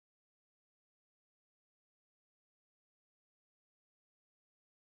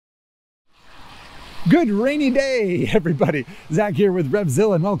Good rainy day, everybody. Zack here with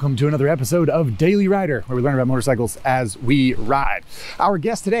RevZilla, and welcome to another episode of Daily Rider, where we learn about motorcycles as we ride. Our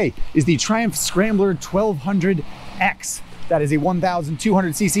guest today is the Triumph Scrambler 1200X. That is a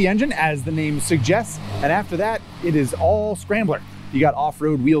 1,200cc engine, as the name suggests, and after that, it is all Scrambler. You got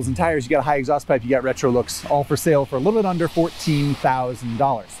off-road wheels and tires, you got a high exhaust pipe, you got retro looks, all for sale for a little bit under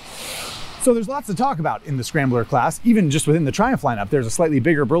 $14,000. So there's lots to talk about in the Scrambler class, even just within the Triumph lineup. There's a slightly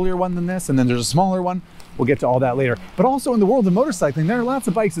bigger, burlier one than this, and then there's a smaller one. We'll get to all that later. But also in the world of motorcycling, there are lots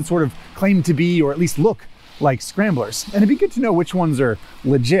of bikes that sort of claim to be, or at least look like Scramblers. And it'd be good to know which ones are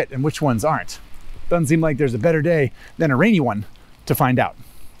legit and which ones aren't. Doesn't seem like there's a better day than a rainy one to find out.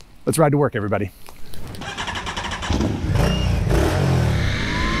 Let's ride to work, everybody.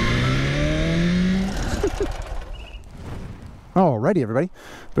 Alrighty, everybody.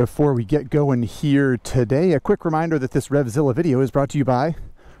 Before we get going here today, a quick reminder that this RevZilla video is brought to you by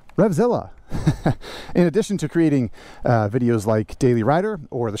RevZilla. In addition to creating videos like Daily Rider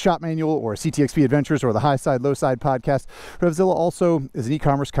or the Shop Manual or CTXP Adventures or the High Side, Low Side podcast, RevZilla also is an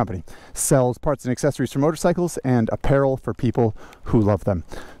e-commerce company, sells parts and accessories for motorcycles and apparel for people who love them.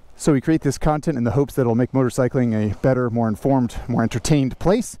 So we create this content in the hopes that it'll make motorcycling a better, more informed, more entertained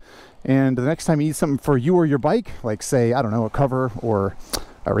place. And the next time you need something for you or your bike, like say, I don't know, a cover or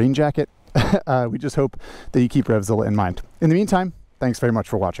a rain jacket, we just hope that you keep RevZilla in mind. In the meantime, thanks very much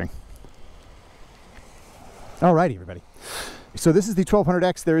for watching. Alrighty, everybody. So this is the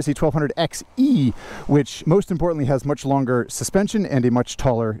 1200X. There is a 1200XE, which most importantly has much longer suspension and a much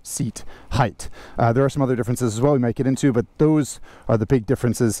taller seat height. There are some other differences as well we might get into, but those are the big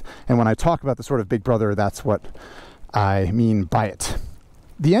differences. And when I talk about the sort of big brother, that's what I mean by it.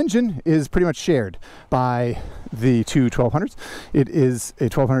 The engine is pretty much shared by the two 1200s. It is a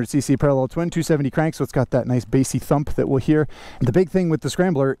 1200cc parallel twin, 270 crank, so it's got that nice bassy thump that we'll hear. And the big thing with the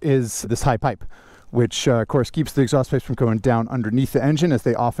Scrambler is this high pipe, which of course keeps the exhaust pipes from going down underneath the engine, as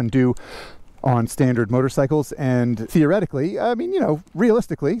they often do on standard motorcycles, and theoretically, I mean, you know,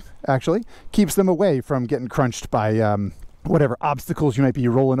 realistically, actually, keeps them away from getting crunched by whatever obstacles you might be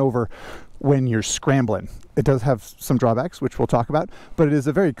rolling over when you're scrambling. It does have some drawbacks, which we'll talk about, but it is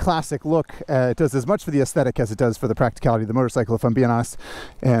a very classic look. It does as much for the aesthetic as it does for the practicality of the motorcycle, if I'm being honest.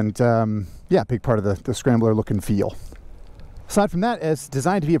 And yeah, big part of the Scrambler look and feel. Aside from that, it's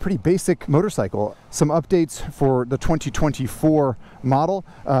designed to be a pretty basic motorcycle. Some updates for the 2024 model.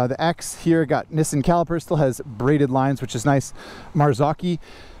 The X here got Nissan calipers, still has braided lines, which is nice. Marzocchi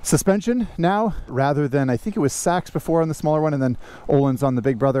suspension now, rather than, I think it was Sachs before on the smaller one, and then Öhlins on the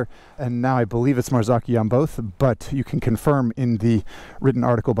big brother, and now I believe it's Marzocchi on both, but you can confirm in the written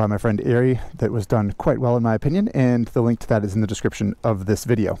article by my friend Ari that was done quite well in my opinion, and the link to that is in the description of this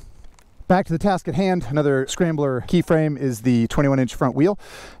video. Back to the task at hand, another Scrambler keyframe is the 21-inch front wheel.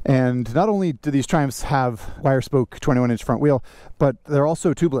 And not only do these Triumphs have wire spoke 21-inch front wheel, but they're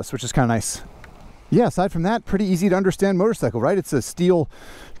also tubeless, which is kind of nice. Yeah, aside from that, pretty easy to understand motorcycle, right? It's a steel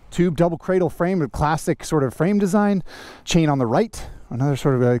tube double cradle frame, a classic sort of frame design. Chain on the right, another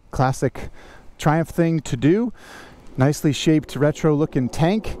sort of a classic Triumph thing to do. Nicely shaped retro looking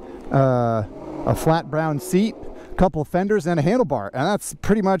tank, a flat brown seat, a couple of fenders, and a handlebar. And that's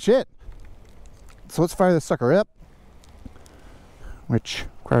pretty much it. So let's fire this sucker up, which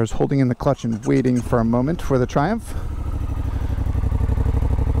requires holding in the clutch and waiting for a moment for the Triumph.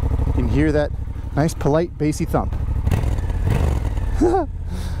 You can hear that nice, polite, bassy thump. Yeah,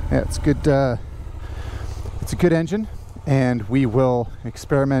 it's good. It's a good engine, and we will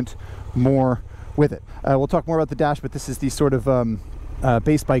experiment more with it. We'll talk more about the dash, but this is the sort of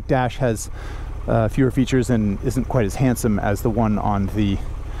base bike dash, has fewer features and isn't quite as handsome as the one on the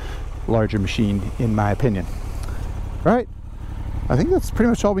larger machine, in my opinion. All right, I think that's pretty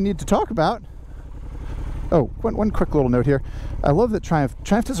much all we need to talk about. Oh, one quick little note here. I love that Triumph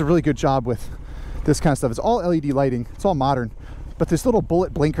does a really good job with this kind of stuff. It's all LED lighting, it's all modern, but there's little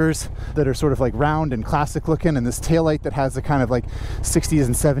bullet blinkers that are sort of like round and classic looking, and this taillight that has a kind of like 60s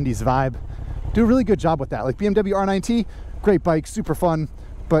and 70s vibe. Do a really good job with that. Like BMW R9T, great bike, super fun,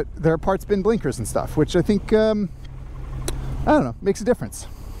 but there are parts bin blinkers and stuff, which I think, I don't know, makes a difference,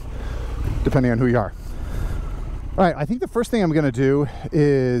 depending on who you are. All right, I think the first thing I'm gonna do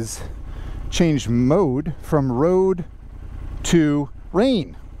is change mode from road to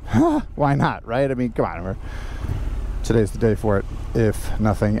rain. Why not, right? I mean, come on, today's the day for it, if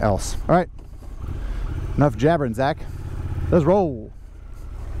nothing else. All right, enough jabbering, Zach. Let's roll.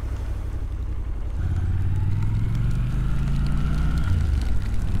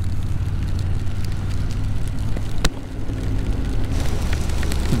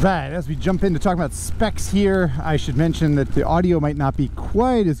 Right, as we jump into talking about specs here, I should mention that the audio might not be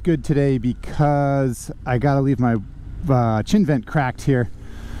quite as good today because I gotta leave my chin vent cracked here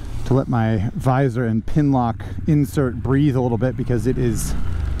to let my visor and pin lock insert breathe a little bit because it is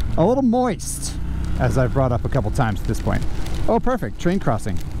a little moist, as I've brought up a couple times at this point. Oh, perfect, train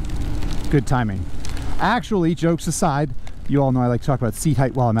crossing. Good timing. Actually, jokes aside, you all know I like to talk about seat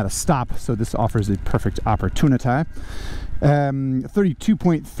height while I'm at a stop, so this offers a perfect opportunity.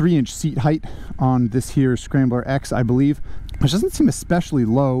 32.3 inch seat height on this here Scrambler X, I believe, which doesn't seem especially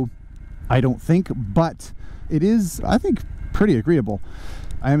low, I don't think, but it is, I think, pretty agreeable.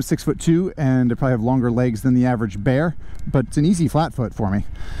 I am 6'2" and I probably have longer legs than the average bear, but it's an easy flat foot for me.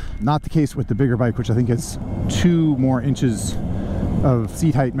 Not the case with the bigger bike, which I think has 2 more inches of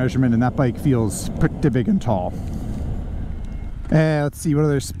seat height measurement, and that bike feels pretty big and tall. Let's see, what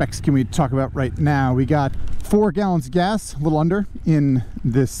other specs can we talk about right now? We got 4 gallons of gas, a little under, in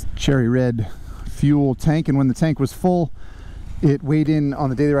this cherry red fuel tank, and when the tank was full, it weighed in on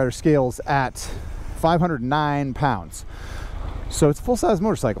the Daily Rider scales at 509 pounds. So it's a full-size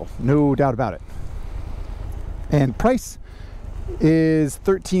motorcycle, no doubt about it. And price is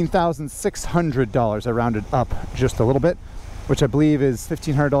 $13,600. I rounded up just a little bit, which I believe is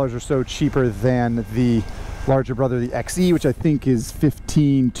 $1,500 or so cheaper than the larger brother, the XE, which I think is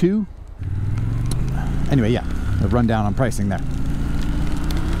 $15,200. Anyway, yeah, the rundown on pricing there.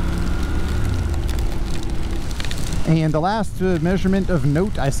 And the last measurement of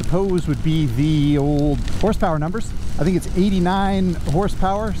note, I suppose, would be the old horsepower numbers. I think it's 89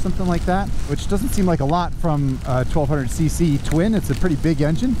 horsepower, something like that, which doesn't seem like a lot from a 1200cc twin. It's a pretty big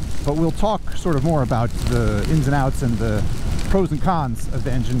engine, but we'll talk sort of more about the ins and outs and the pros and cons of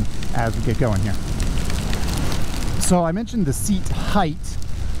the engine as we get going here. So I mentioned the seat height,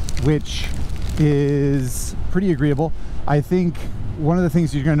 which is pretty agreeable. I think one of the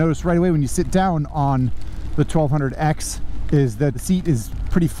things you're going to notice right away when you sit down on the 1200X is that the seat is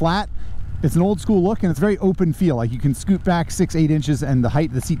pretty flat. It's an old school look and it's very open feel. Like you can scoot back 6-8 inches and the height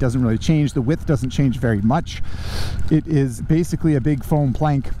of the seat doesn't really change. The width doesn't change very much. It is basically a big foam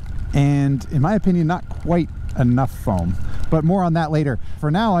plank, and in my opinion, not quite enough foam, but more on that later.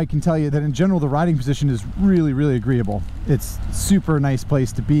 For now, I can tell you that in general, the riding position is really, really agreeable. It's super nice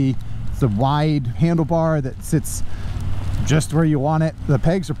place to be. It's a wide handlebar that sits just where you want it. The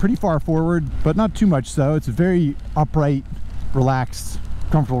pegs are pretty far forward, but not too much so. It's a very upright, relaxed,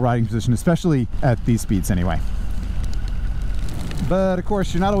 comfortable riding position, especially at these speeds anyway. But of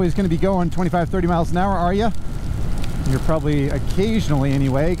course, you're not always going to be going 25-30 miles an hour, are you? You're probably occasionally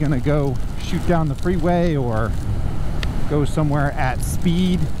anyway going to go shoot down the freeway or go somewhere at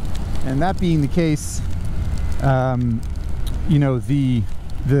speed, and that being the case, you know, the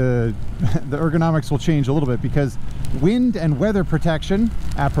ergonomics will change a little bit because wind and weather protection,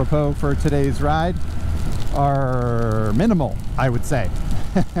 apropos for today's ride, are minimal, I would say.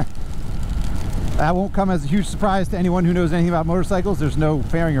 That won't come as a huge surprise to anyone who knows anything about motorcycles. There's no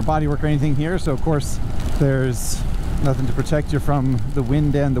fairing or bodywork or anything here, so of course there's nothing to protect you from the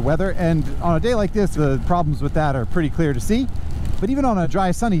wind and the weather. And on a day like this, the problems with that are pretty clear to see. But even on a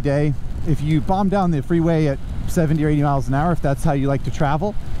dry, sunny day, if you bomb down the freeway at 70 or 80 miles an hour, if that's how you like to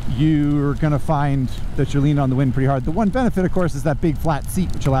travel, you're gonna find that you're leaning on the wind pretty hard. The one benefit, of course, is that big flat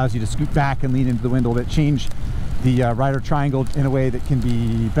seat, which allows you to scoot back and lean into the wind a little bit, change the rider triangle in a way that can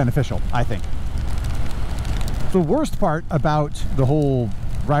be beneficial, I think. The worst part about the whole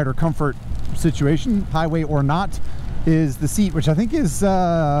rider comfort situation, highway or not, is the seat, which I think is,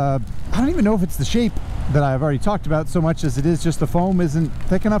 I don't even know if it's the shape that I've already talked about so much as it is just the foam isn't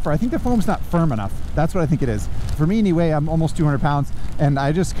thick enough, or I think the foam's not firm enough. That's what I think it is. For me anyway, I'm almost 200 pounds and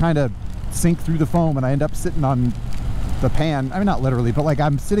I just kind of sink through the foam and I end up sitting on the pan. I mean, not literally, but like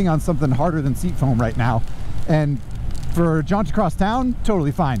I'm sitting on something harder than seat foam right now. And for a jaunt across town,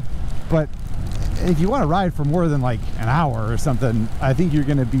 totally fine. But if you want to ride for more than like an hour or something, I think you're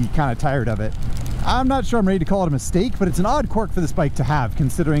going to be kind of tired of it. I'm not sure I'm ready to call it a mistake, but it's an odd quirk for this bike to have,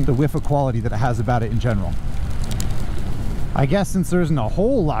 considering the whiff of quality that it has about it in general. I guess since there isn't a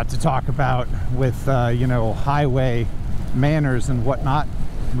whole lot to talk about with, you know, highway manners and whatnot,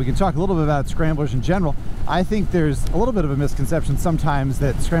 we can talk a little bit about scramblers in general. I think there's a little bit of a misconception sometimes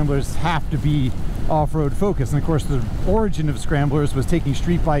that scramblers have to be off-road focused. And of course, the origin of scramblers was taking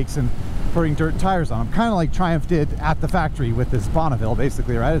street bikes and putting dirt tires on them, kind of like Triumph did at the factory with this Bonneville,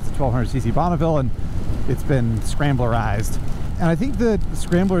 basically, right? It's a 1200cc Bonneville and it's been scramblerized. And I think that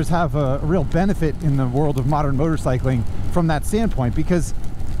scramblers have a real benefit in the world of modern motorcycling from that standpoint, because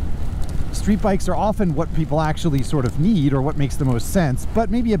street bikes are often what people actually sort of need or what makes the most sense, but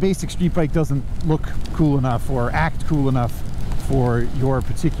maybe a basic street bike doesn't look cool enough or act cool enough for your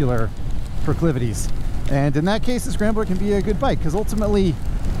particular proclivities. And in that case, the Scrambler can be a good bike, because ultimately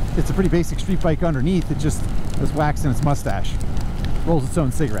it's a pretty basic street bike underneath. It just has wax in its mustache, rolls its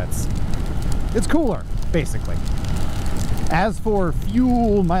own cigarettes. It's cooler, basically. As for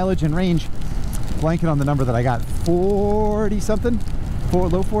fuel mileage and range, blanking on the number that I got, 40 something,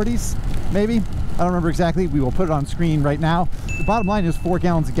 low 40s maybe, I don't remember exactly. We will put it on screen right now. The bottom line is 4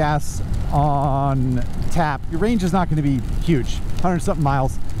 gallons of gas on tap. Your range is not going to be huge, 100 something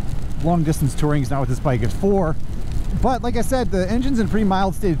miles. Long distance touring is not what this bike is for, but like I said, the engine's in a pretty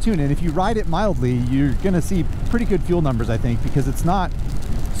mild state of tune, and if you ride it mildly, you're going to see pretty good fuel numbers, I think, because it's not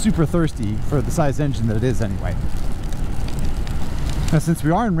super thirsty for the size engine that it is anyway. Now, since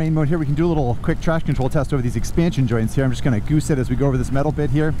we are in rain mode here, we can do a little quick traction control test over these expansion joints here. I'm just going to goose it as we go over this metal bit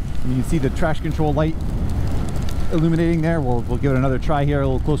here. And you can see the traction control light illuminating there. We'll give it another try here, a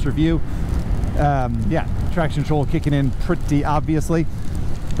little closer view. Yeah, traction control kicking in pretty obviously.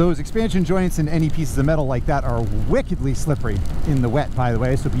 Those expansion joints and any pieces of metal like that are wickedly slippery in the wet, by the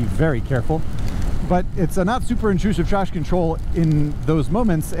way, so be very careful. But it's a not super intrusive traction control in those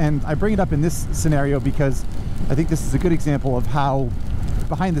moments, and I bring it up in this scenario because I think this is a good example of how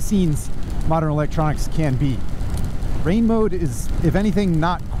behind the scenes modern electronics can be. Rain mode is, if anything,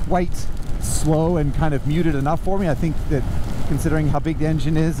 not quite slow and kind of muted enough for me. I think that considering how big the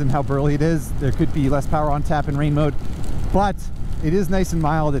engine is and how burly it is, there could be less power on tap in rain mode, but it is nice and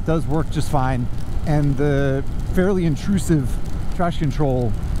mild. It does work just fine, and the fairly intrusive traction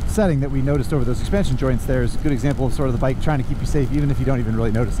control setting that we noticed over those expansion joints there is a good example of sort of the bike trying to keep you safe even if you don't even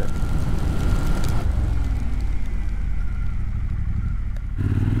really notice it.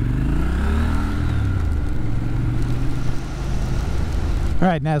 All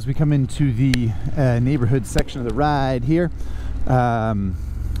right, now as we come into the neighborhood section of the ride here, I'm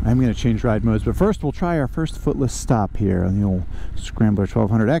going to change ride modes, but first we'll try our first footless stop here on the old Scrambler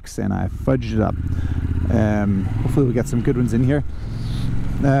 1200X, and I fudged it up. Hopefully we'll get some good ones in here.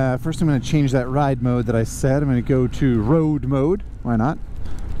 First I'm going to change that ride mode that I said. I'm going to go to road mode. Why not?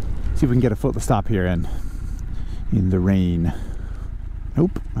 See if we can get a footless stop here in the rain.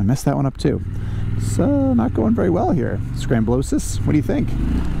 Nope, I messed that one up too. So not going very well here. Scramblosis, what do you think?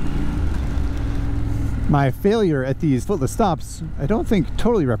 My failure at these footless stops, I don't think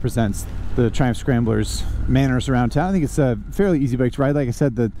totally represents the Triumph Scrambler's manners around town. I think it's a fairly easy bike to ride. Like I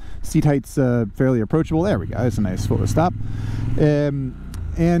said, the seat height's fairly approachable. There we go, that's a nice footless stop. The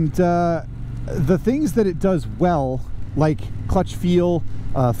things that it does well, like clutch feel,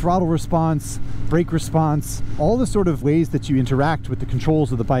 throttle response, brake response, all the sort of ways that you interact with the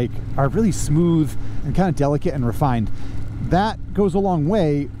controls of the bike are really smooth and kind of delicate and refined. That goes a long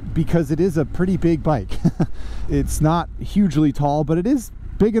way because it is a pretty big bike. It's not hugely tall, but it is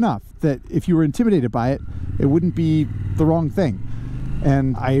big enough that if you were intimidated by it, it wouldn't be the wrong thing.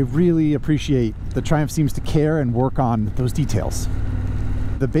 And I really appreciate that Triumph seems to care and work on those details.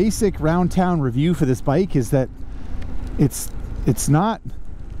 The basic round town review for this bike is that it's not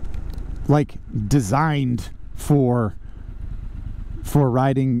like designed for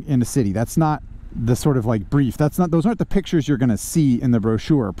riding in a city. That's not the sort of like brief. Those aren't the pictures you're going to see in the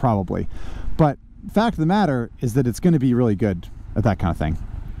brochure probably. But fact of the matter is that it's going to be really good at that kind of thing.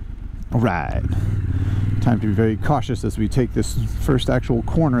 All right. Time to be very cautious as we take this first actual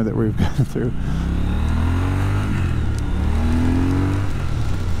corner that we've gone through.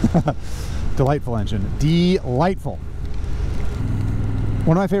 Delightful engine. Delightful.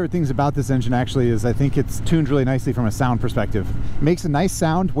 One of my favorite things about this engine actually is I think it's tuned really nicely from a sound perspective. It makes a nice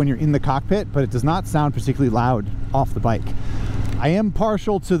sound when you're in the cockpit, but it does not sound particularly loud off the bike. I am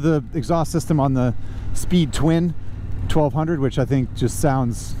partial to the exhaust system on the Speed Twin 1200, which I think just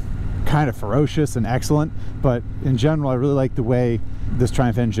sounds kind of ferocious and excellent, but in general I really like the way this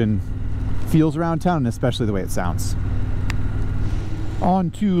Triumph engine feels around town, and especially the way it sounds.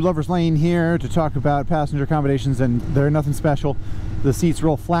 On to Lover's Lane here to talk about passenger accommodations, and they're nothing special. The seats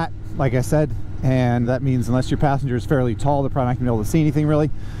roll flat, like I said, and that means unless your passenger is fairly tall, they're probably not going to be able to see anything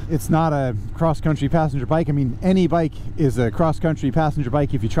really. It's not a cross-country passenger bike. I mean, any bike is a cross-country passenger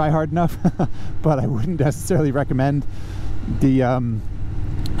bike if you try hard enough, but I wouldn't necessarily recommend the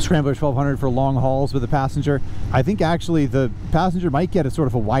Scrambler 1200 for long hauls with a passenger. I think actually the passenger might get a sort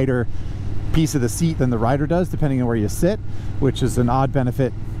of a wider piece of the seat than the rider does, depending on where you sit, which is an odd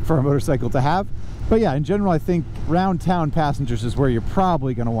benefit for a motorcycle to have. But yeah, in general, I think round town passengers is where you're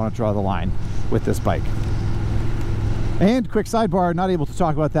probably going to want to draw the line with this bike. And quick sidebar, not able to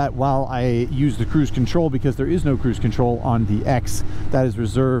talk about that while I use the cruise control because there is no cruise control on the X. That is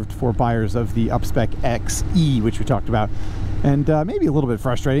reserved for buyers of the upspec XE, which we talked about. And maybe a little bit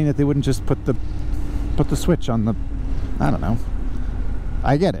frustrating that they wouldn't just put the switch on the, I don't know,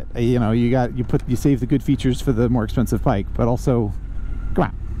 I get it. You know, you save the good features for the more expensive bike, but also, come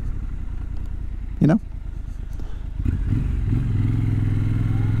on. You know?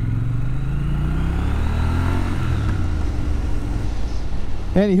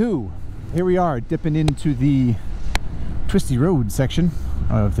 Anywho, here we are dipping into the twisty road section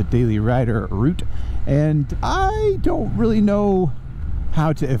of the Daily Rider route, and I don't really know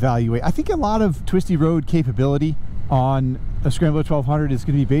how to evaluate. I think a lot of twisty road capability on a Scrambler 1200 is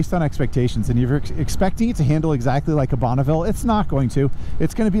going to be based on expectations, and if you're expecting it to handle exactly like a Bonneville, it's not going to.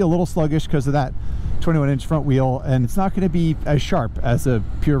 It's going to be a little sluggish because of that 21-inch front wheel, and it's not going to be as sharp as a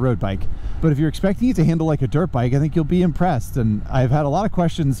pure road bike. But if you're expecting it to handle like a dirt bike, I think you'll be impressed. And I've had a lot of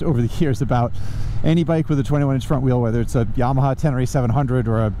questions over the years about any bike with a 21-inch front wheel, whether it's a Yamaha 10RA 700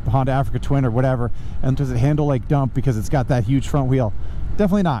 or a Honda Africa Twin or whatever, and does it handle like dump because it's got that huge front wheel?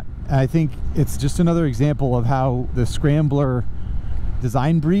 Definitely not. I think it's just another example of how the Scrambler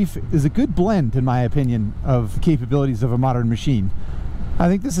design brief is a good blend, in my opinion, of capabilities of a modern machine. I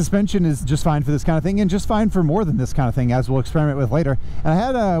think the suspension is just fine for this kind of thing, and just fine for more than this kind of thing, as we'll experiment with later. And I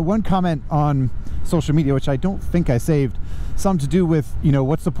had one comment on social media, which I don't think I saved, some to do with, you know,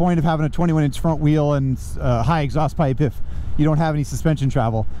 what's the point of having a 21-inch front wheel and high exhaust pipe if you don't have any suspension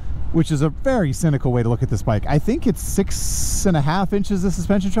travel, which is a very cynical way to look at this bike. I think it's 6.5 inches of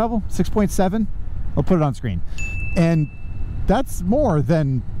suspension travel, 6.7. I'll put it on screen. And that's more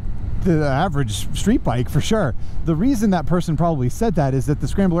than the average street bike for sure. The reason that person probably said that is that the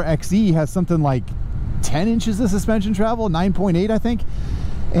Scrambler XE has something like 10 inches of suspension travel, 9.8 I think,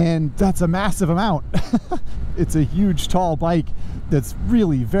 and that's a massive amount. It's a huge tall bike that's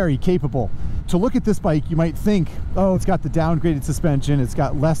really very capable. To look at this bike, you might think, oh, it's got the downgraded suspension, it's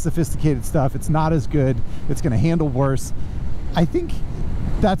got less sophisticated stuff, it's not as good, it's going to handle worse. I think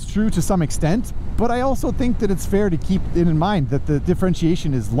that's true to some extent, but I also think that it's fair to keep it in mind that the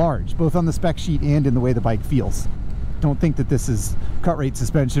differentiation is large, both on the spec sheet and in the way the bike feels. Don't think that this is cut rate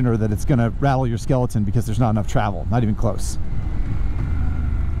suspension or that it's going to rattle your skeleton because there's not enough travel. Not even close.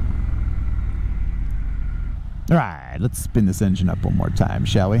 All right, let's spin this engine up one more time,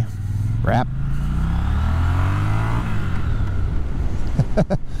 shall we? Wrap.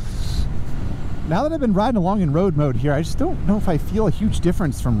 Now that I've been riding along in road mode here, I just don't know if I feel a huge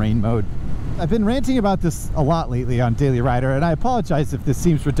difference from rain mode. I've been ranting about this a lot lately on Daily Rider, and I apologize if this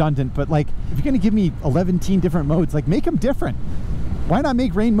seems redundant, but like, if you're gonna give me 11 different modes, like, make them different. Why not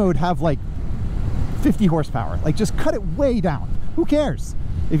make rain mode have like 50 horsepower? Like, just cut it way down. Who cares?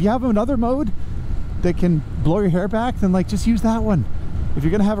 If you have another mode that can blow your hair back, then like, just use that one. If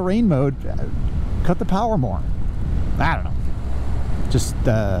you're gonna have a rain mode, cut the power more. I don't know. Just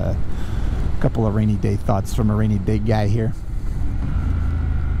a couple of rainy day thoughts from a rainy day guy here.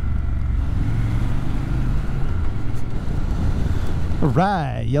 All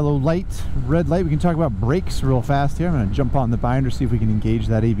right, yellow light, red light. We can talk about brakes real fast here. I'm gonna jump on the binder, see if we can engage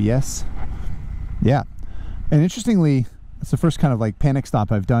that ABS. Yeah, and interestingly, it's the first kind of like panic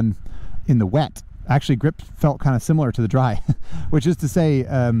stop I've done in the wet. Actually, grip felt kind of similar to the dry, which is to say,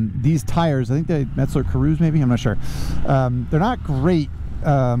 these tires, I think they Metzeler Cruise maybe, I'm not sure. They're not great,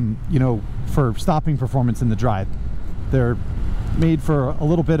 you know, for stopping performance in the dry. They're made for a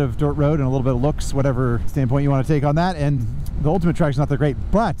little bit of dirt road and a little bit of looks, whatever standpoint you want to take on that, and the ultimate track's not that great,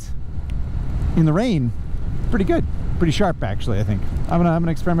 but in the rain, pretty good, pretty sharp actually. I think I'm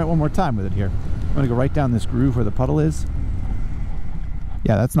gonna experiment one more time with it here. I'm gonna go right down this groove where the puddle is.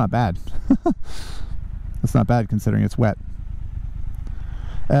 Yeah, that's not bad. That's not bad considering it's wet.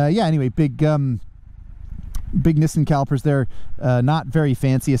 Yeah, anyway, big Nissan calipers there. Not very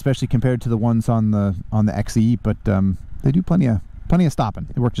fancy, especially compared to the ones on the XE, but they do plenty of stopping.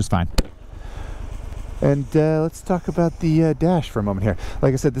 They work just fine. And let's talk about the dash for a moment here.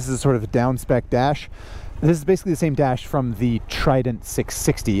 Like I said, this is sort of a down spec dash. This is basically the same dash from the Trident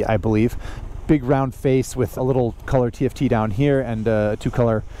 660, I believe. Big round face with a little color TFT down here and a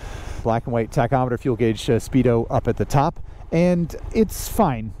two-color black and white tachometer fuel gauge speedo up at the top, and it's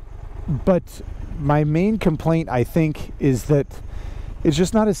fine. But my main complaint, I think, is that it's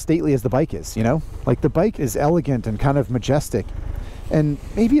just not as stately as the bike is, you know? Like, the bike is elegant and kind of majestic, and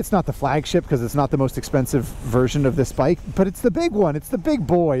maybe it's not the flagship because it's not the most expensive version of this bike, but it's the big one, it's the big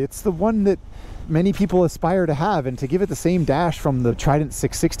boy, it's the one that many people aspire to have, and to give it the same dash from the Trident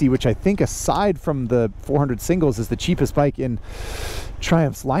 660, which I think, aside from the 400 singles, is the cheapest bike in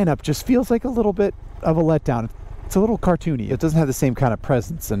Triumph's lineup, just feels like a little bit of a letdown. It's a little cartoony. It doesn't have the same kind of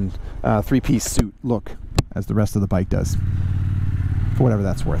presence and three-piece suit look as the rest of the bike does, for whatever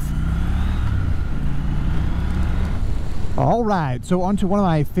that's worth. All right, so on to one of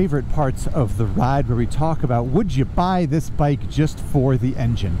my favorite parts of the ride, where we talk about, would you buy this bike just for the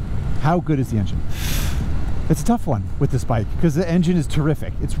engine? How good is the engine? It's a tough one with this bike because the engine is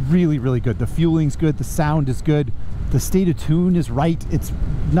terrific. It's really, really good. The fueling's good, the sound is good, the state of tune is right. It's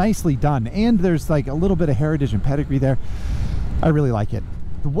nicely done, and there's like a little bit of heritage and pedigree there. I really like it.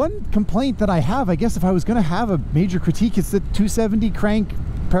 The one complaint that I have, I guess if I was going to have a major critique, is that 270 crank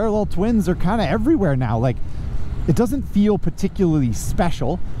parallel twins are kind of everywhere now. Like, it doesn't feel particularly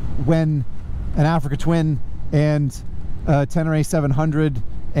special when an Africa Twin and a Tenere 700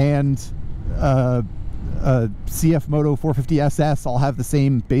 and a CF Moto 450 SS all have the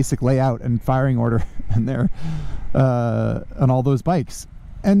same basic layout and firing order and they're on all those bikes.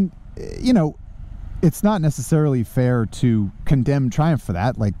 And you know, it's not necessarily fair to condemn Triumph for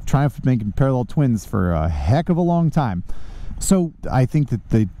that. Like, Triumph has been making parallel twins for a heck of a long time. So I think that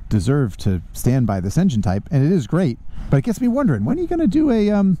they deserve to stand by this engine type, and it is great. But it gets me wondering, when are you going to do a,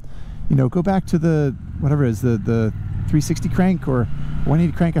 you know, go back to the, whatever it is, the 360 crank or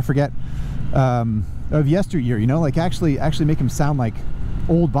 180 crank, I forget, of yesteryear, you know, like actually make them sound like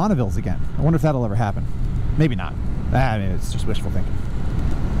old Bonnevilles again. I wonder if that'll ever happen. Maybe not. I mean, it's just wishful thinking.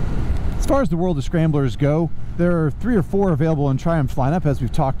 As far as the world of scramblers go, there are 3 or 4 available in Triumph's lineup, as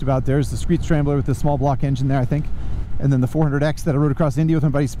we've talked about. There's the Street Scrambler with the small block engine there, I think. And then the 400X that I rode across India with my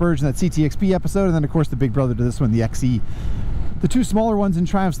buddy Spurge in that CTXP episode. And then, of course, the big brother to this one, the XE. The 2 smaller ones in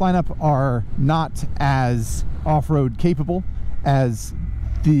Triumph's lineup are not as off-road capable as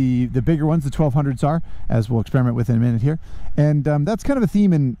the bigger ones, the 1200s are, as we'll experiment with in a minute here. And that's kind of a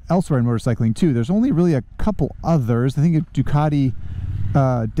theme in elsewhere in motorcycling, too. There's only really a couple others. I think a Ducati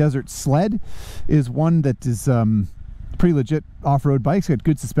Desert Sled is one that is pretty legit off-road bikes. Got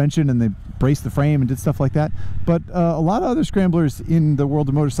good suspension and they braced the frame and did stuff like that. But a lot of other scramblers in the world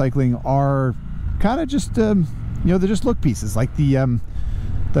of motorcycling are kind of just you know, they're just look pieces, like the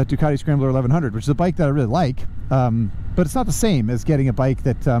Ducati Scrambler 1100, which is a bike that I really like, but it's not the same as getting a bike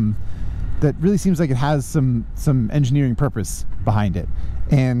that that really seems like it has some engineering purpose behind it.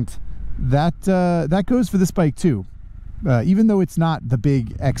 And that goes for this bike too. Even though it's not the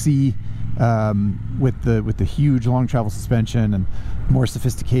big XE with the huge long travel suspension and more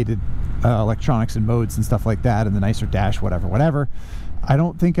sophisticated electronics and modes and stuff like that, and the nicer dash, whatever, I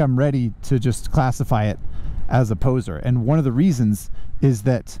don't think I'm ready to just classify it as a poser. And one of the reasons is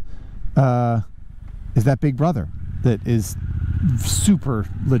that big brother that is super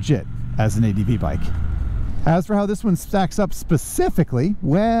legit as an ADV bike. As for how this one stacks up specifically,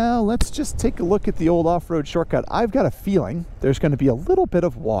 well, let's just take a look at the old off-road shortcut. I've got a feeling there's going to be a little bit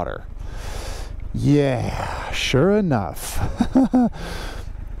of water. Yeah, sure enough. All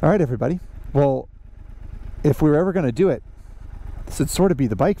right, everybody. Well, if we were ever going to do it, this would sort of be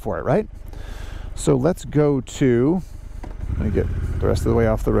the bike for it, right? So let's go to, let me get the rest of the way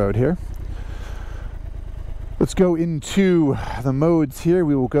off the road here. Let's go into the modes here.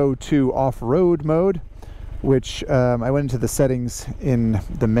 We will go to off-road mode, which I went into the settings in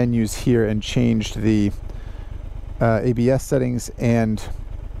the menus here and changed the ABS settings and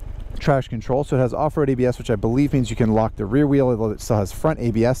traction control. So it has off-road ABS, which I believe means you can lock the rear wheel, although it still has front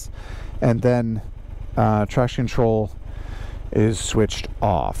ABS. And then traction control is switched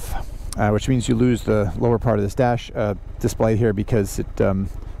off, which means you lose the lower part of this dash display here because it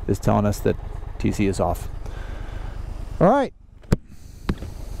is telling us that TC is off. All right,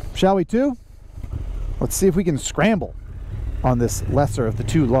 shall we too? Let's see if we can scramble on this lesser of the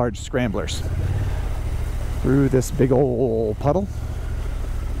 2 large scramblers through this big old puddle.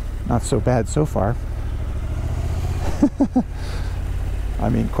 Not so bad so far. I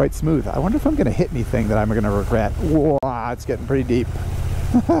mean, quite smooth. I wonder if I'm going to hit anything that I'm going to regret. Whoa, it's getting pretty deep.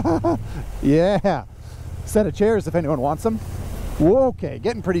 Yeah. Set of chairs if anyone wants them. Whoa, okay,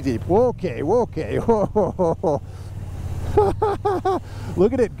 getting pretty deep. Whoa, okay, whoa, okay. Whoa.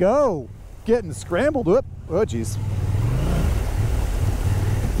 Look at it go. Getting scrambled. Whoop. Oh, geez.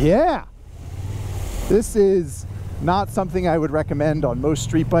 Yeah. This is not something I would recommend on most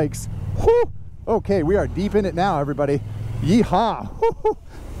street bikes. Whew. Okay, we are deep in it now, everybody. Yeehaw.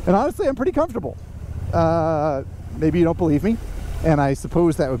 And honestly, I'm pretty comfortable. Maybe you don't believe me, and I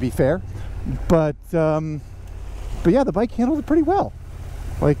suppose that would be fair. But yeah, the bike handled it pretty well.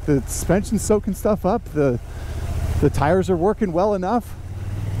 Like, the suspension's soaking stuff up. The tires are working well enough.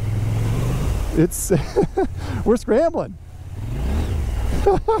 It's we're scrambling.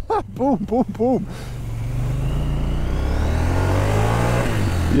 Boom, boom, boom.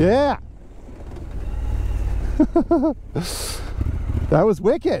 Yeah. That was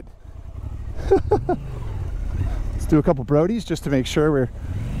wicked. Let's do a couple Brodies just to make sure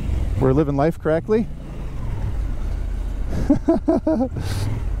we're living life correctly.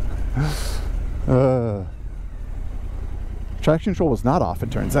 Traction control was not off,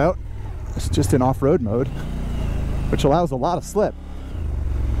 it turns out. It's just in off-road mode, which allows a lot of slip,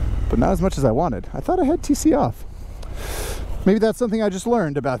 but not as much as I wanted. I thought I had TC off. Maybe that's something I just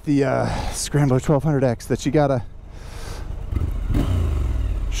learned about the Scrambler 1200X, that you gotta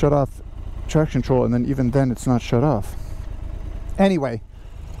shut off traction control, and then even then it's not shut off. Anyway,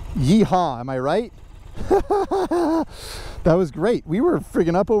 yeehaw, am I right? That was great. We were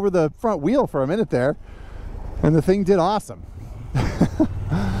friggin' up over the front wheel for a minute there, and the thing did awesome.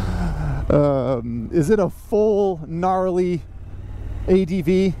 Is it a full gnarly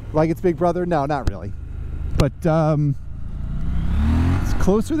ADV like its big brother? No, not really, but it's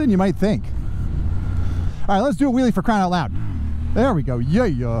closer than you might think. All right, let's do a wheelie for crying out loud. There we go.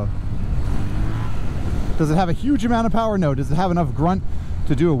 Yeah. Does it have a huge amount of power? No. Does it have enough grunt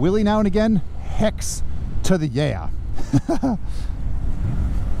to do a wheelie now and again? Hex to the yeah. All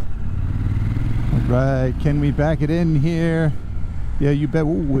right, can we back it in here? Yeah, you bet.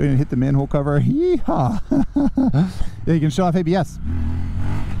 Ooh, and hit the manhole cover. Yeehaw. Yeah, you can shut off ABS,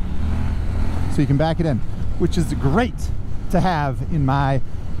 so you can back it in, which is great to have in my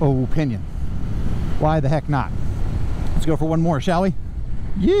opinion. Why the heck not? Let's go for one more, shall we?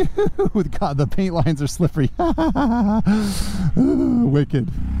 Yeah. God, the paint lines are slippery. Ooh, wicked.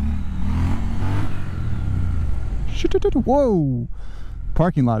 Whoa.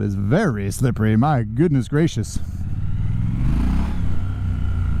 Parking lot is very slippery. My goodness gracious.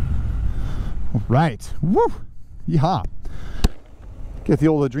 All right. Woo. Yeehaw. Get the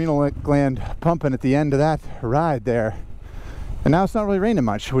old adrenal gland pumping at the end of that ride there. And now it's not really raining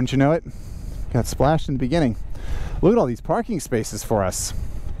much, wouldn't you know it? Got splashed in the beginning. Look at all these parking spaces for us.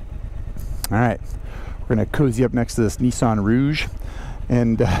 All right. We're going to cozy up next to this Nissan Rouge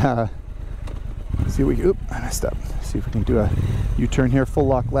and see what we can, oop, I messed up. See if we can do a U-turn here, full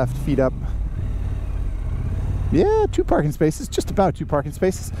lock left, feet up. Yeah, 2 parking spaces, just about 2 parking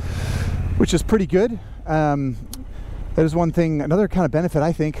spaces, which is pretty good. That is one thing, another kind of benefit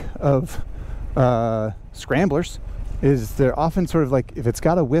I think of Scramblers is they're often sort of like, if it's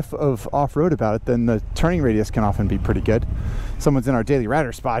got a whiff of off-road about it, then the turning radius can often be pretty good. Someone's in our daily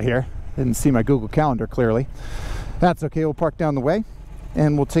rider spot here. Didn't see my Google Calendar clearly. That's okay, we'll park down the way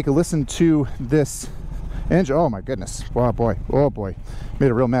and we'll take a listen to this engine. Oh my goodness, oh boy,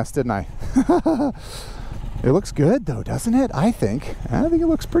 made a real mess, didn't I? It looks good though, doesn't it? I think it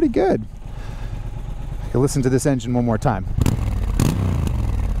looks pretty good. Okay, listen to this engine one more time.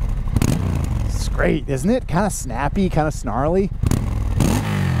 It's great, isn't it? Kind of snappy, kind of snarly.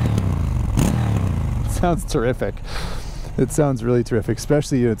 It sounds terrific. It sounds really terrific,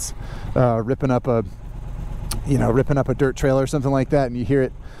 especially it's ripping up a dirt trail or something like that, and you hear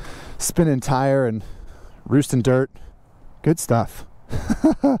it spinning tire and roosting dirt. Good stuff.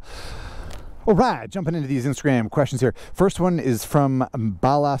 All right, jumping into these Instagram questions here. First one is from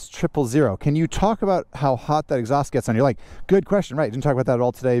Balas000. Can you talk about how hot that exhaust gets on your leg? Good question, right? Didn't talk about that at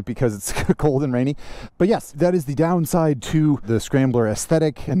all today because it's cold and rainy. But yes, that is the downside to the Scrambler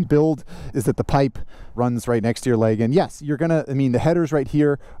aesthetic and build, is that the pipe runs right next to your leg. And yes, you're gonna, the headers right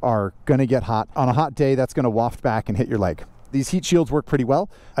here are gonna get hot. On a hot day, that's gonna waft back and hit your leg. These heat shields work pretty well.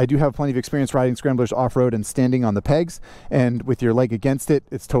 I do have plenty of experience riding Scramblers off-road and standing on the pegs, and with your leg against it,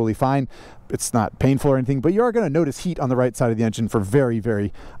 it's totally fine. It's not painful or anything, but you are going to notice heat on the right side of the engine for very,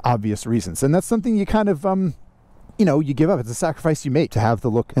 very obvious reasons. And that's something you kind of, you give up. It's a sacrifice you make to have the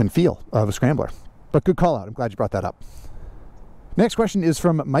look and feel of a Scrambler. But good call out. I'm glad you brought that up. Next question is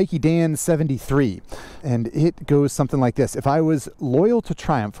from Mikey Dan 73, and it goes something like this. If I was loyal to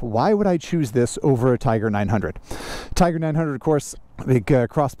Triumph, why would I choose this over a Tiger 900? Tiger 900, of course, big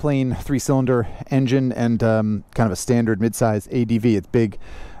cross-plane 3-cylinder engine and kind of a standard mid-size ADV. It's big,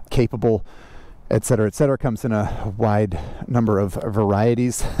 capable, etc., etc. Comes in a wide number of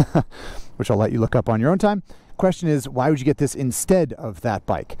varieties, which I'll let you look up on your own time. Question is, why would you get this instead of that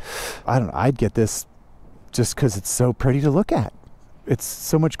bike? I don't know. I'd get this just because it's so pretty to look at. It's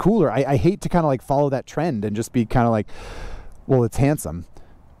so much cooler. I hate to kind of like follow that trend and just be kind of like, well, it's handsome,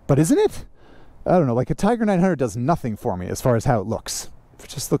 but isn't it? I don't know, like a Tiger 900 does nothing for me as far as how it looks. It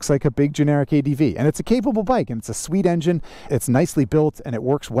just looks like a big generic ADV, and it's a capable bike, and it's a sweet engine. It's nicely built and it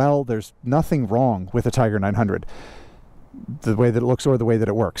works well. There's nothing wrong with a Tiger 900, the way that it looks or the way that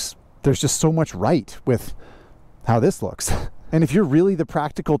it works. There's just so much right with how this looks. And if you're really the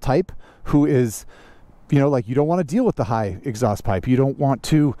practical type who is, like you don't want to deal with the high exhaust pipe, you don't want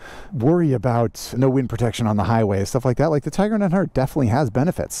to worry about no wind protection on the highway, stuff like that, like the Tiger 900 definitely has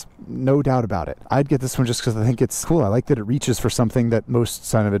benefits, no doubt about it. I'd get this one just because I think it's cool. I like that it reaches for something that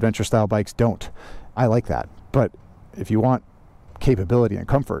most kind of adventure style bikes don't. I like that. But if you want capability and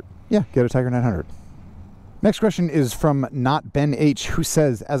comfort, yeah, get a Tiger 900. Next question is from Not Ben H, who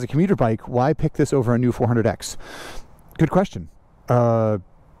says, as a commuter bike, why pick this over a new 400X? Good question. No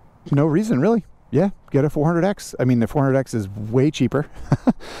reason, really. Yeah, get a 400X. I mean, the 400X is way cheaper.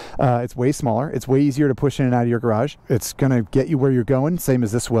 It's way smaller. It's way easier to push in and out of your garage. It's going to get you where you're going, same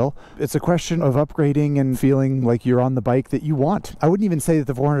as this will. It's a question of upgrading and feeling like you're on the bike that you want. I wouldn't even say that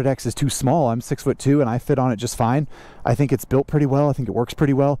the 400X is too small. I'm 6'2" and I fit on it just fine. I think it's built pretty well. I think it works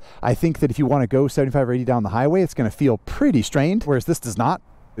pretty well. I think that if you want to go 75 or 80 down the highway, it's going to feel pretty strained, whereas this does not.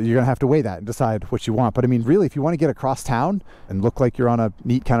 You're going to have to weigh that and decide what you want. But I mean, really, if you want to get across town and look like you're on a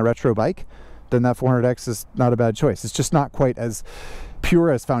neat kind of retro bike, then that 400X is not a bad choice. It's just not quite as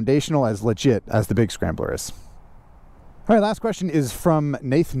pure, as foundational, as legit as the big Scrambler is. All right, last question is from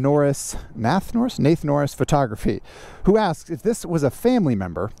Nath Norris Photography, who asks, if this was a family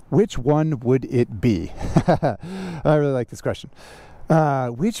member, which one would it be? I really like this question.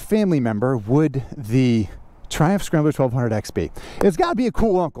 Which family member would the Triumph Scrambler 1200X be? It's got to be a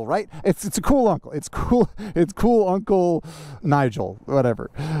cool uncle, right? It's a cool uncle. It's cool Uncle Nigel, whatever.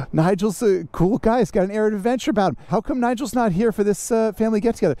 Nigel's a cool guy. He's got an air of adventure about him. How come Nigel's not here for this family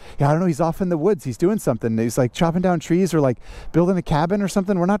get-together? Yeah, I don't know. He's off in the woods. He's doing something. He's like chopping down trees or like building a cabin or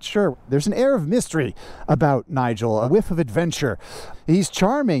something. We're not sure. There's an air of mystery about Nigel, a whiff of adventure. He's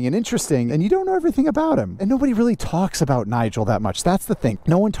charming and interesting, and you don't know everything about him. And nobody really talks about Nigel that much. That's the thing.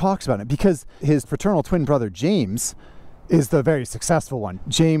 No one talks about him because his fraternal twin brother, James, is the very successful one.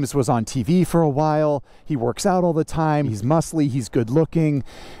 James was on TV for a while. He works out all the time. He's muscly. He's good looking.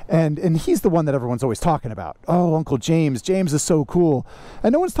 And he's the one that everyone's always talking about. Oh, Uncle James. James is so cool.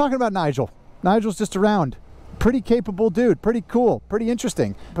 And no one's talking about Nigel. Nigel's just around. Pretty capable dude, pretty cool, pretty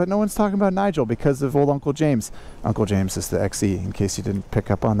interesting. But no one's talking about Nigel because of old Uncle James. Uncle James is the XE, in case you didn't pick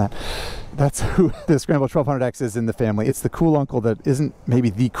up on that. That's who the Scrambler 1200X is in the family. It's the cool uncle that isn't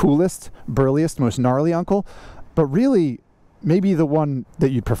maybe the coolest, burliest, most gnarly uncle, but really maybe the one that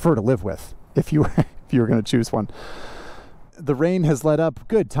you'd prefer to live with if you were going to choose one. The rain has let up.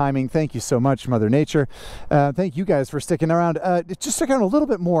 Good timing. Thank you so much, Mother Nature. Thank you guys for sticking around. Just stick around a little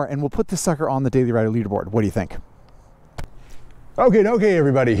bit more and we'll put this sucker on the Daily Rider leaderboard. What do you think? Okay,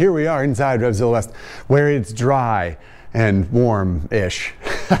 everybody. Here we are inside RevZilla West, where it's dry and warm-ish.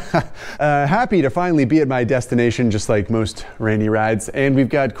 Happy to finally be at my destination, just like most rainy rides. And we've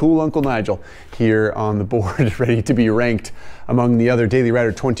got cool Uncle Nigel here on the board, ready to be ranked among the other Daily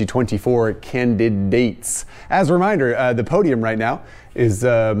Rider 2024 candidates. As a reminder, the podium right now is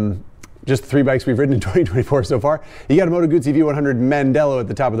just the 3 bikes we've ridden in 2024 so far. You got a Moto Guzzi V100 Mandello at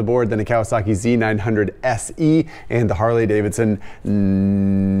the top of the board, then a Kawasaki Z900 SE, and the Harley Davidson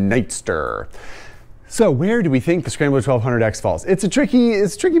Nightster. So where do we think the Scrambler 1200X falls? It's a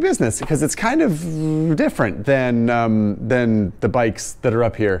tricky business because it's kind of different than the bikes that are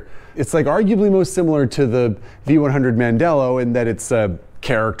up here. It's like arguably most similar to the V100 Mandello in that it's a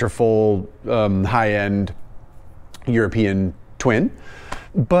characterful, high-end European twin.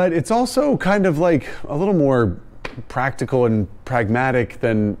 But it's also kind of like a little more practical and pragmatic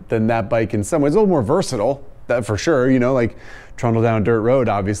than that bike in some ways. It's a little more versatile, that for sure, you know, like trundle down a dirt road,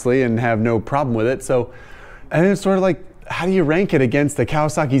 obviously, and have no problem with it. So, and it's sort of like, how do you rank it against the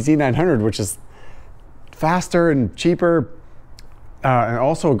Kawasaki Z900, which is faster and cheaper, and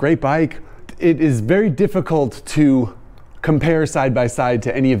also a great bike? It is very difficult to compare side by side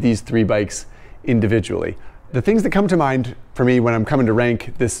to any of these 3 bikes individually. The things that come to mind for me when I'm coming to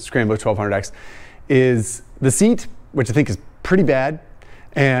rank this Scrambler 1200X is the seat, which I think is pretty bad,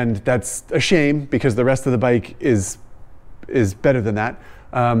 and that's a shame because the rest of the bike is better than that.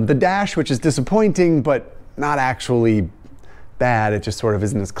 The dash, which is disappointing, but not actually bad. It just sort of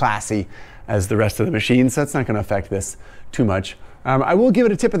isn't as classy as the rest of the machine, so that's not going to affect this too much. I will give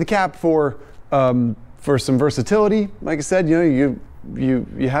it a tip of the cap for some versatility. Like I said, you know,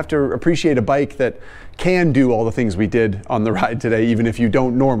 you have to appreciate a bike that can do all the things we did on the ride today, even if you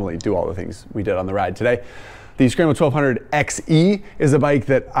don't normally do all the things we did on the ride today. The Scrambler 1200 XE is a bike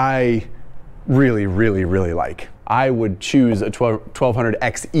that I really like. I would choose a 1200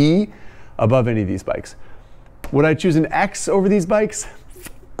 XE above any of these bikes. Would I choose an X over these bikes?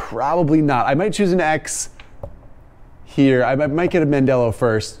 Probably not. I might choose an X here. I might get a Mandello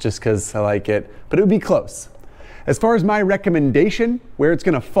first just because I like it, but it would be close. As far as my recommendation, where it's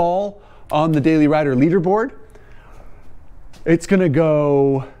going to fall on the Daily Rider leaderboard, it's going to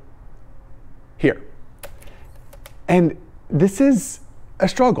go here. And this is a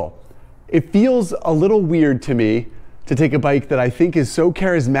struggle. It feels a little weird to me to take a bike that I think is so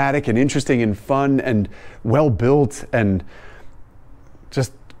charismatic and interesting and fun and well built and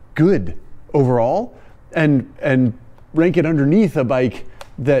just good overall, and rank it underneath a bike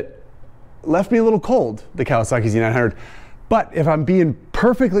that left me a little cold, the Kawasaki Z900. But if I'm being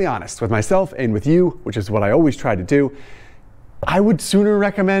perfectly honest with myself and with you, which is what I always try to do, I would sooner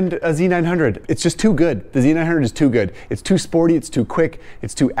recommend a Z900. It's just too good. The Z900 is too good. It's too sporty, it's too quick,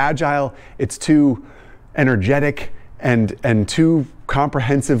 it's too agile, it's too energetic, and too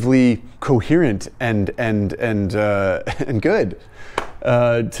comprehensively coherent and good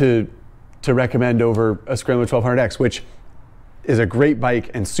to recommend over a Scrambler 1200X, which is a great bike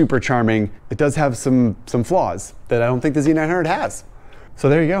and super charming. It does have some flaws that I don't think the Z900 has. So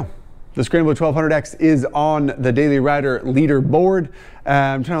there you go. The Scrambler 1200X is on the Daily Rider leaderboard.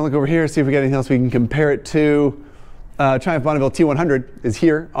 I'm trying to look over here, see if we got anything else we can compare it to. Triumph Bonneville T100 is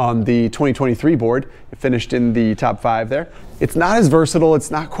here on the 2023 board. It finished in the top 5 there. It's not as versatile,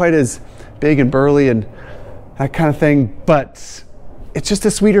 it's not quite as big and burly and that kind of thing, but it's just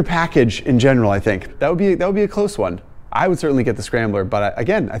a sweeter package in general, I think. That would be a close one. I would certainly get the Scrambler, but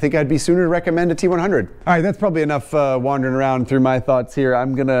again, I think I'd be sooner to recommend a T100. All right, that's probably enough wandering around through my thoughts here.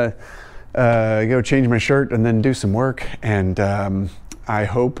 I'm gonna go change my shirt and then do some work, and I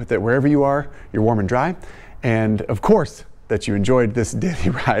hope that wherever you are, you're warm and dry, and of course, that you enjoyed this daily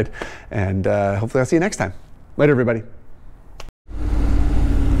ride, and hopefully I'll see you next time. Later, everybody.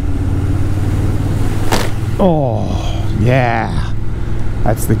 Oh, yeah.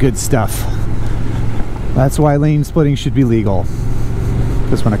 That's the good stuff. That's why lane splitting should be legal.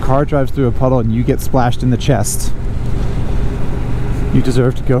 Because when a car drives through a puddle and you get splashed in the chest, you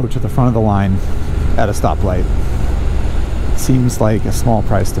deserve to go to the front of the line at a stoplight. It seems like a small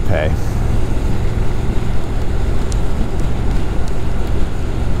price to pay.